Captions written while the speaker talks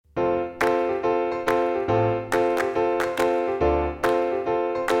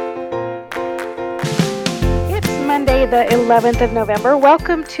Friday, the 11th of November.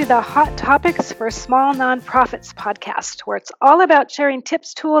 Welcome to the Hot Topics for Small Nonprofits podcast, where it's all about sharing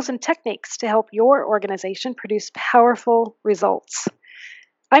tips, tools, and techniques to help your organization produce powerful results.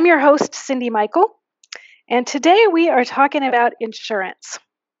 I'm your host, Cyndi Meuchel, and today we are talking about insurance.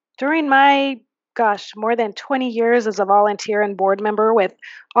 During my, more than 20 years as a volunteer and board member with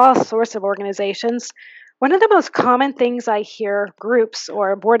all sorts of organizations, one of the most common things I hear groups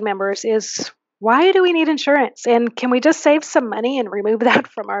or board members is, why do we need insurance? And can we just save some money and remove that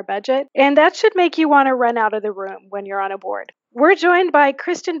from our budget? And that should make you want to run out of the room when you're on a board. We're joined by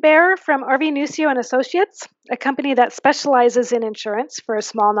Christian Bair from RV Nuccio and Associates, a company that specializes in insurance for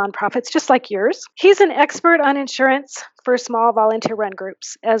small nonprofits just like yours. He's an expert on insurance for small volunteer-run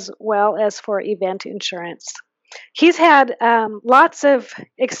groups as well as for event insurance. He's had lots of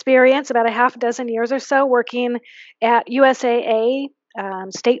experience, about a half dozen years or so, working at USAA,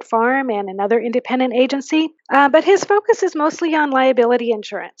 State Farm, and another independent agency. But his focus is mostly on liability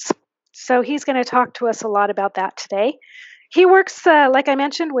insurance. So he's going to talk to us a lot about that today. He works, like I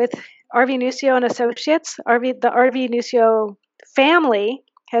mentioned, with RV Nuccio and Associates. The RV Nuccio family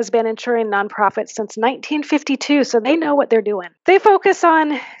has been insuring nonprofits since 1952, so they know what they're doing. They focus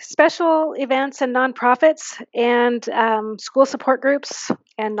on special events and nonprofits and school support groups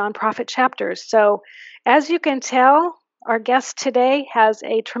and nonprofit chapters. So as you can tell, our guest today has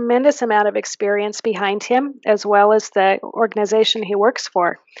a tremendous amount of experience behind him, as well as the organization he works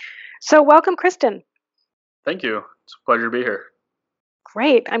for. So welcome, Kristen. Thank you. It's a pleasure to be here.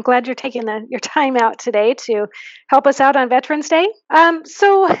 Great. I'm glad you're taking your time out today to help us out on Veterans Day.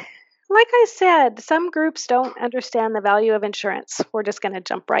 So like I said, some groups don't understand the value of insurance. We're just going to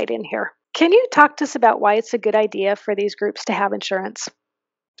jump right in here. Can you talk to us about why it's a good idea for these groups to have insurance?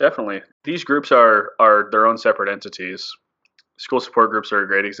 Definitely. These groups are their own separate entities. School support groups are a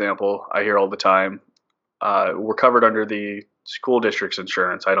great example. I hear all the time. We're covered under the school district's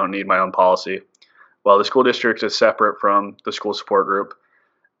insurance. I don't need my own policy. Well, the school district is separate from the school support group,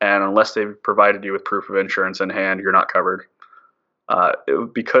 and unless they've provided you with proof of insurance in hand, you're not covered.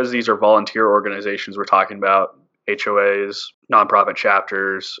 Because these are volunteer organizations we're talking about, HOAs, nonprofit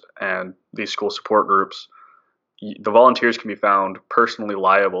chapters, and these school support groups, the volunteers can be found personally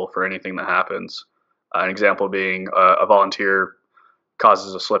liable for anything that happens. An example being a volunteer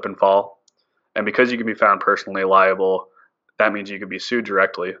causes a slip and fall. And because you can be found personally liable, that means you can be sued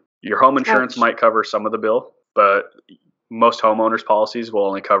directly. Your home insurance might cover some of the bill, but most homeowners' policies will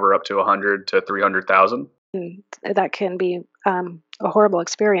only cover up to $100,000 to $300,000. That can be a horrible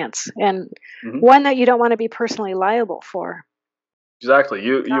experience, and one that you don't want to be personally liable for. Exactly.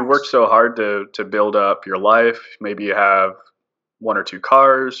 You worked so hard to build up your life. Maybe you have one or two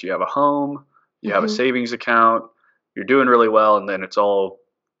cars, you have a home, you have a savings account, you're doing really well, and then it's all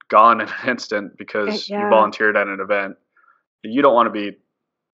gone in an instant because you volunteered at an event. You don't want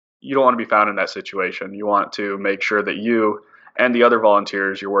to be found in that situation. You want to make sure that you and the other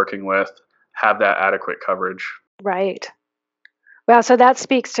volunteers you're working with have that adequate coverage. Right. Well, so that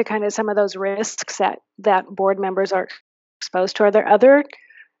speaks to kind of some of those risks that board members are exposed to. Are there other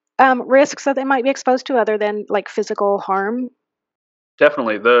risks that they might be exposed to other than like physical harm?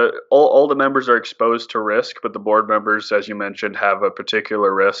 Definitely. All the members are exposed to risk, but the board members, as you mentioned, have a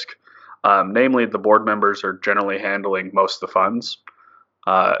particular risk. Namely, the board members are generally handling most of the funds.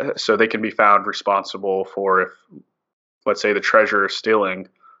 So they can be found responsible for if, let's say, the treasurer is stealing,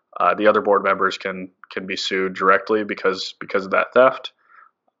 the other board members can be sued directly because of that theft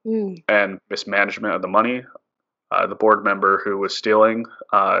and mismanagement of the money. The board member who was stealing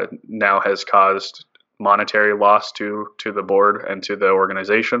now has caused monetary loss to the board and to the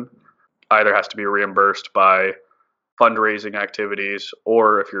organization. Either has to be reimbursed by fundraising activities,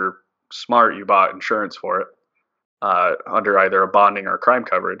 or if you're smart, you bought insurance for it under either a bonding or crime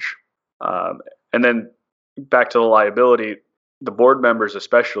coverage. And then back to the liability, the board members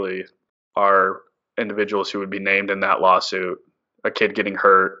especially are individuals who would be named in that lawsuit. A kid getting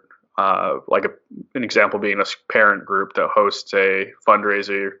hurt, an example being a parent group that hosts a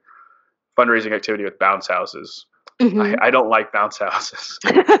fundraising activity with bounce houses. I don't like bounce houses.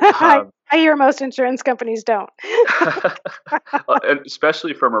 I hear most insurance companies don't. And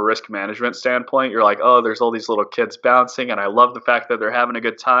especially from a risk management standpoint, you're like, oh, there's all these little kids bouncing, and I love the fact that they're having a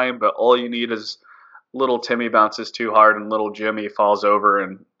good time, but all you need is little Timmy bounces too hard and little Jimmy falls over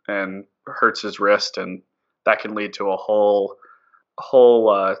and hurts his wrist, and that can lead to a whole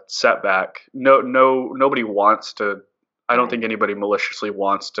setback. Nobody wants to. I don't think anybody maliciously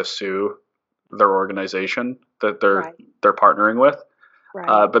wants to sue their organization that they're partnering with.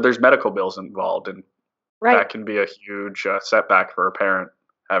 Right. But there's medical bills involved, and that can be a huge setback for a parent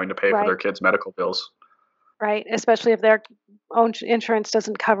having to pay for their kids' medical bills. right? Especially if their own insurance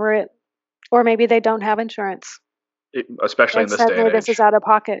doesn't cover it, or maybe they don't have insurance. Especially And in this day suddenly and this is age. out of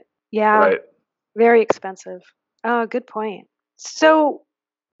pocket. Yeah, Right. very expensive. Oh, good point. So,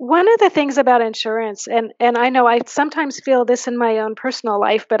 one of the things about insurance, and I know I sometimes feel this in my own personal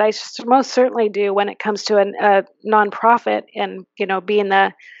life, but most certainly do when it comes to a nonprofit, and being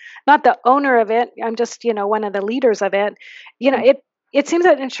the not the owner of it. I'm just one of the leaders of it. Mm. It seems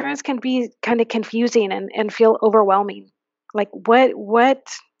that insurance can be kind of confusing and feel overwhelming. Like what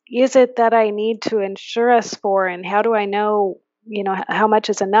is it that I need to insure us for, and how do I know how much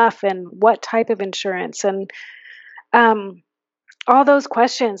is enough, and what type of insurance, and um all those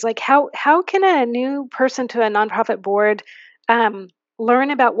questions. Like how can a new person to a nonprofit board um, learn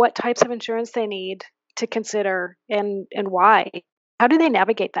about what types of insurance they need to consider, and why? How do they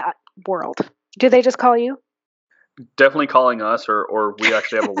navigate that world? Do they just call you? Definitely calling us, or we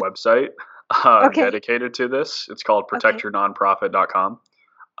actually have a website Okay. dedicated to this. It's called Okay. protectyournonprofit.com.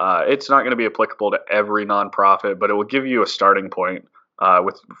 It's not going to be applicable to every nonprofit, but it will give you a starting point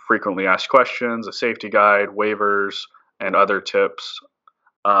with frequently asked questions, a safety guide, waivers, and other tips.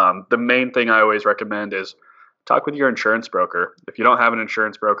 The main thing I always recommend is talk with your insurance broker. If you don't have an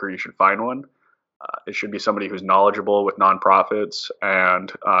insurance broker, you should find one. It should be somebody who's knowledgeable with nonprofits,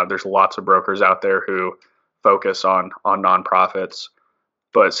 and there's lots of brokers out there who focus on nonprofits.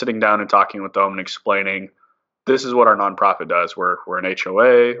 But sitting down and talking with them and explaining this is what our nonprofit does. We're an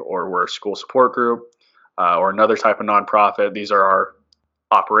HOA, or we're a school support group, or another type of nonprofit. These are our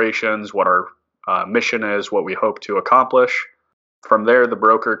operations, what our mission is, what we hope to accomplish. From there, the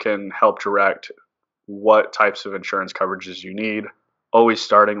broker can help direct what types of insurance coverages you need. Always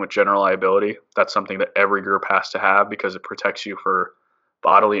starting with general liability. That's something that every group has to have because it protects you for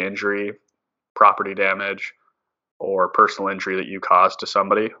bodily injury, property damage, or personal injury that you caused to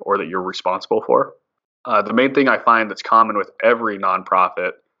somebody or that you're responsible for. The main thing I find that's common with every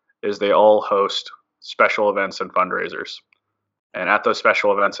nonprofit is they all host special events and fundraisers. And at those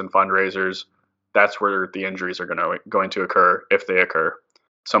special events and fundraisers, that's where the injuries are going to occur if they occur.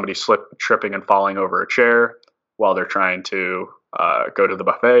 Somebody tripping and falling over a chair while they're trying to go to the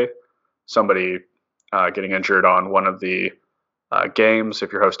buffet. Somebody getting injured on one of the games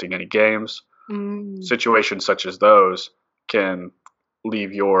if you're hosting any games. Mm. Situations such as those can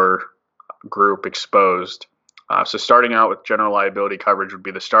leave your group exposed. So starting out with general liability coverage would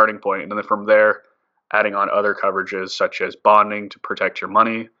be the starting point, and then from there, adding on other coverages such as bonding to protect your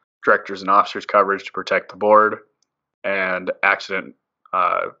money, directors and officers coverage to protect the board, and accident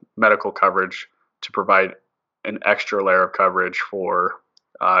medical coverage to provide an extra layer of coverage for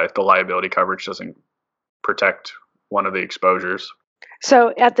if the liability coverage doesn't protect one of the exposures.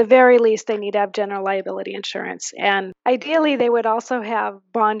 So at the very least, they need to have general liability insurance, and ideally, they would also have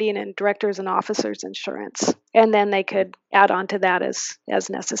bonding and directors and officers insurance, and then they could add on to that as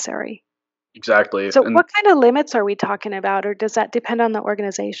necessary. Exactly. So, And what kind of limits are we talking about, or does that depend on the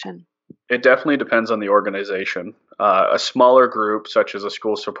organization? it definitely depends on the organization. A smaller group, such as a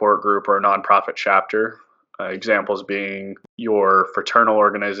school support group or a nonprofit chapter, examples being your fraternal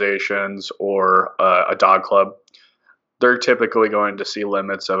organizations or a dog club, they're typically going to see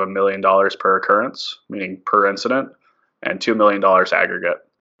limits of $1 million per occurrence, meaning per incident, and $2 million aggregate.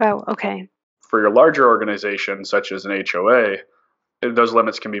 Oh, okay. For your larger organization, such as an HOA, those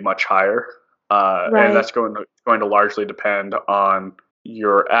limits can be much higher, and Right. that's going to largely depend on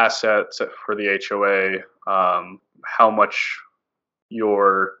your assets for the HOA, how much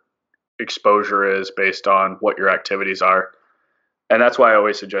your exposure is based on what your activities are, and that's why I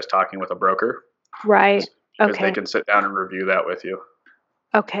always suggest talking with a broker, Right. is because they Okay. can sit down and review that with you.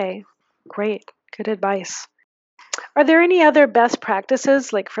 Okay. Great. Good advice. Are there any other best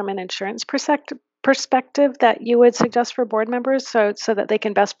practices, like from an insurance perspective, that you would suggest for board members so that they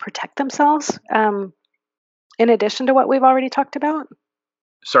can best protect themselves, in addition to what we've already talked about?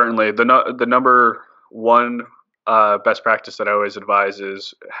 Certainly, the number one best practice that I always advise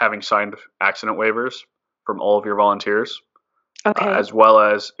is having signed accident waivers from all of your volunteers, Okay. as well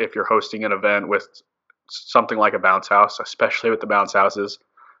as if you're hosting an event with something like a bounce house, especially with the bounce houses,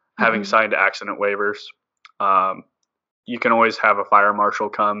 having Hmm. signed accident waivers. Um, you can always have a fire marshal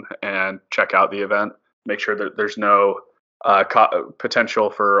come and check out the event, make sure that there's no potential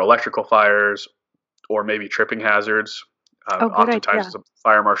for electrical fires or maybe tripping hazards. Oh, good Oftentimes, idea. the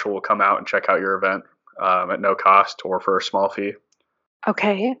fire marshal will come out and check out your event at no cost or for a small fee.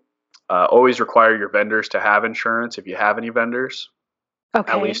 Okay. Always require your vendors to have insurance if you have any vendors, at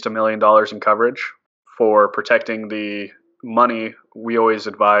Okay. least $1 million in coverage. For protecting the money, we always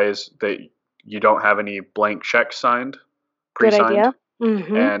advise that you don't have any blank checks signed, Good pre-signed, idea.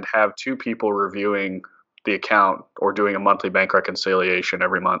 Hmm. and have two people reviewing the account or doing a monthly bank reconciliation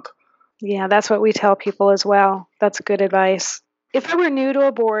every month. Yeah, that's what we tell people as well. That's good advice. If I were new to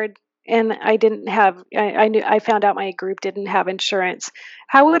a board and I didn't have, I found out my group didn't have insurance,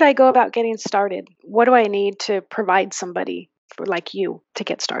 how would I go about getting started? What do I need to provide somebody like you to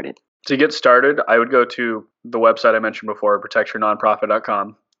get started? To get started, I would go to the website I mentioned before,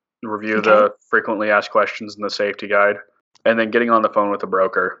 protectyournonprofit.com, review the frequently asked questions in the safety guide, and then getting on the phone with a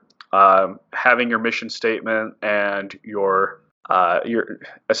broker. Having your mission statement and your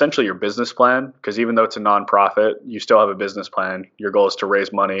essentially your business plan, because even though it's a nonprofit, you still have a business plan. Your goal is to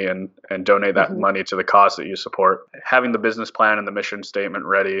raise money and donate that money to the cause that you support. Having the business plan and the mission statement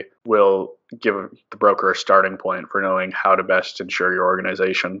ready will give the broker a starting point for knowing how to best insure your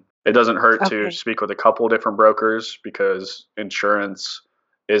organization. It doesn't hurt to speak with a couple different brokers, because insurance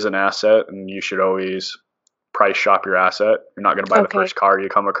is an asset and you should always price shop your asset. You're not going to buy the first car you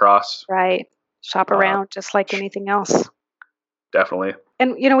come across. Right. Shop around just like anything else. Definitely.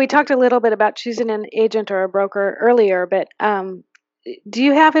 And, we talked a little bit about choosing an agent or a broker earlier, but do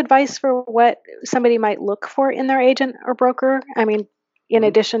you have advice for what somebody might look for in their agent or broker? I mean, in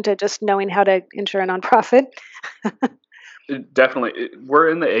addition to just knowing how to insure a nonprofit. Definitely. We're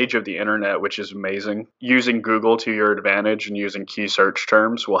in the age of the internet, which is amazing. Using Google to your advantage and using key search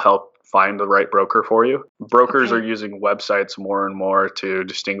terms will help find the right broker for you. Brokers are using websites more and more to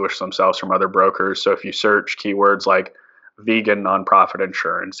distinguish themselves from other brokers. So if you search keywords like vegan nonprofit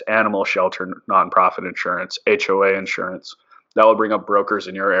insurance, animal shelter nonprofit insurance, HOA insurance, that will bring up brokers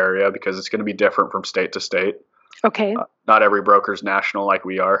in your area, because it's going to be different from state to state. Okay. Not every broker is national like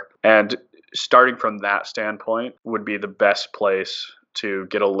we are. And starting from that standpoint would be the best place to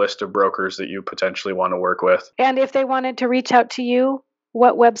get a list of brokers that you potentially want to work with. And if they wanted to reach out to you,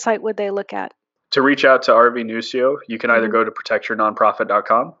 what website would they look at? To reach out to RV Nuccio, you can either go to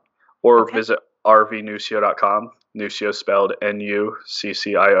protectyournonprofit.com or visit rvnuccio.com. Nuccio spelled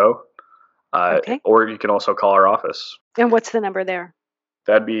Nuccio. Or you can also call our office. And what's the number there?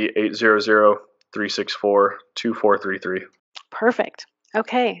 That'd be 800-364-2433. Perfect.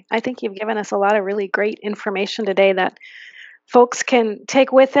 Okay. I think you've given us a lot of really great information today that folks can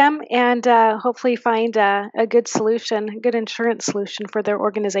take with them and hopefully find a good solution, a good insurance solution for their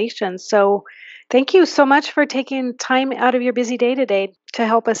organization. So thank you so much for taking time out of your busy day today to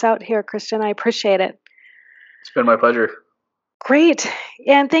help us out here, Christian. I appreciate it. It's been my pleasure. Great.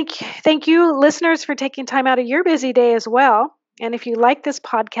 And thank you, listeners, for taking time out of your busy day as well. And if you like this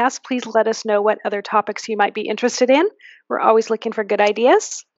podcast, please let us know what other topics you might be interested in. We're always looking for good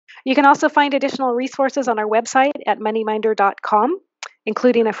ideas. You can also find additional resources on our website at MoneyMinder.com,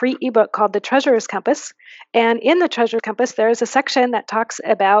 including a free ebook called The Treasurer's Compass. And in The Treasurer's Compass, there is a section that talks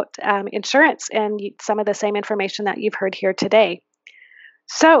about insurance and some of the same information that you've heard here today.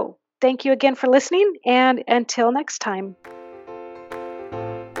 So thank you again for listening, and until next time.